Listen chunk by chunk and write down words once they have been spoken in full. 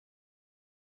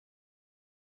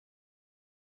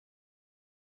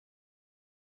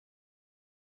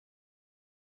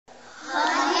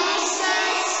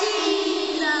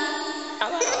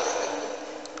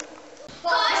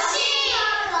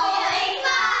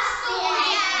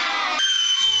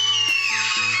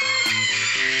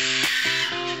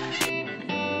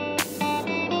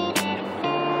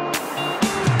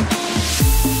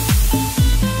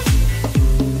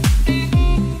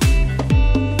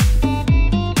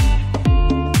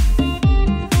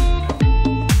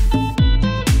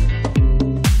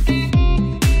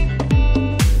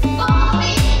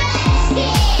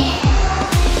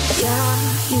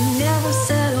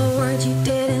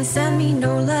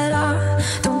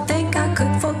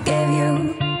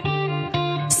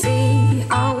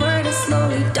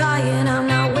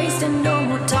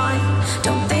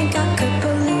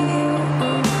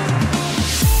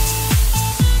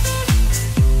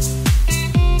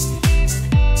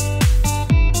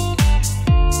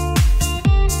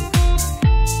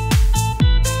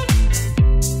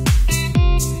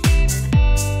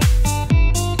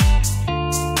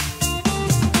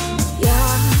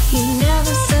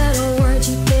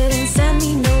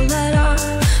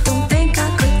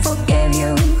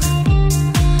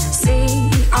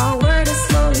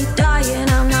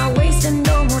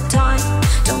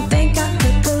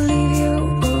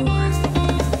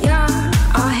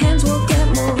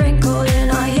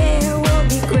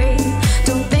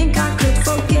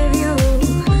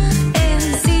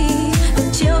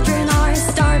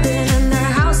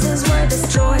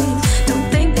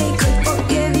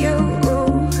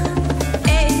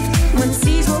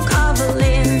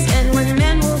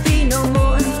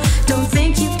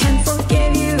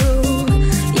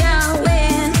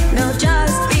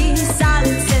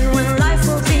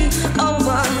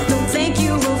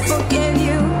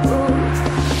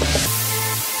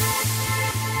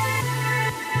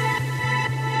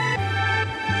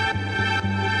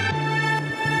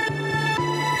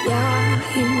Yeah,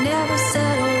 you never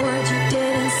said a word, you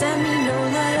didn't send me no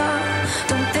letter.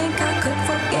 Don't think I could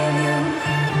forgive you.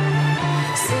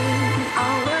 See,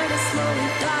 our word is slowly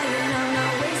dying, I'm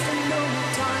not wasting no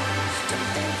more time. Don't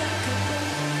think I could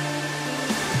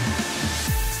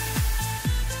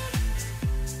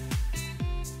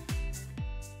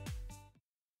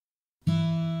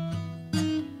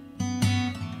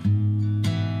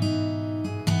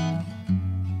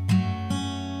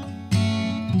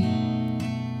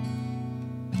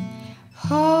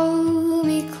Hold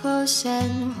me close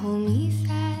and hold me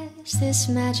fast. This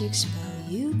magic spell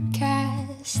you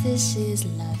cast. This is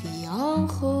la vie en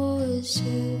rose.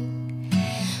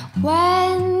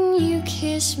 When you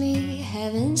kiss me,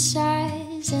 heaven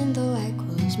sighs, and though I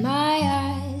close my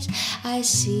eyes, I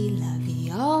see la vie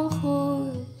en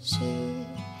rose.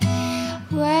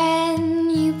 When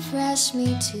you press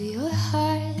me to your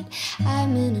heart,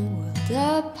 I'm in a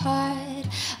world apart,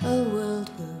 a world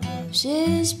where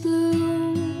roses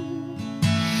bloom.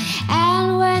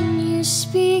 And when you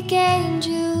speak,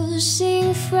 angels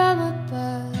sing from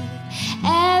above.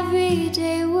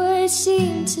 Everyday words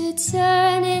seem to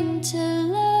turn into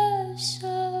love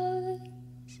songs.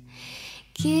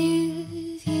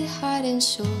 Give your heart and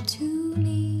soul to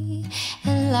me,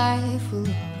 and life will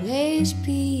always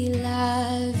be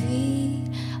la vie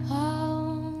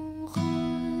en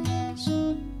rose.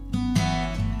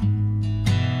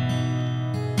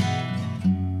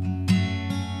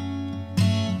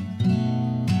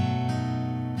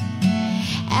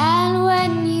 And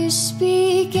when you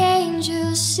speak,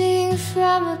 angels sing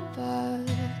from above.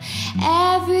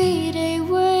 Everyday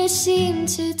words seem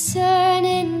to turn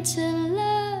into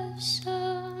love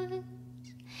songs.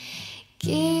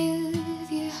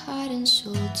 Give your heart and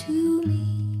soul to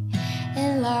me,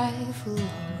 and life will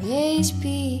always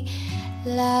be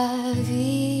la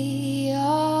vie en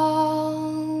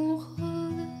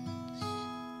rose.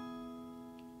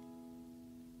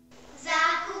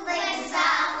 Zákupek,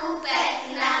 zákupek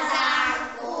na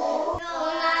zámku, u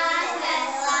nás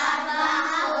nesla dva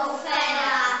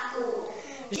Houferáků.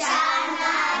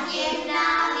 Žádná divná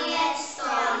věc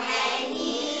to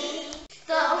není,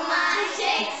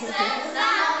 Tomášek se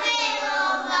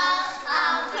zamiloval a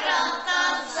proto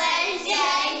se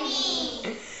žení.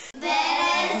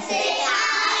 Bere si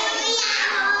Aju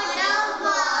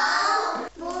jahodovou,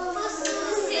 pusu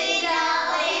si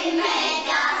dali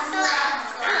mega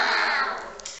sladkou.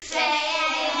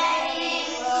 Přejeme jim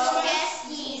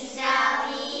štěstí,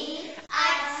 zdraví,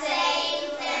 ať se jim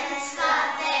ten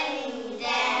svatební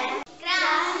den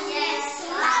krásně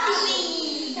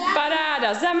slaví. Paráda,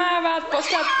 zamávat,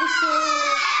 poslat pusu.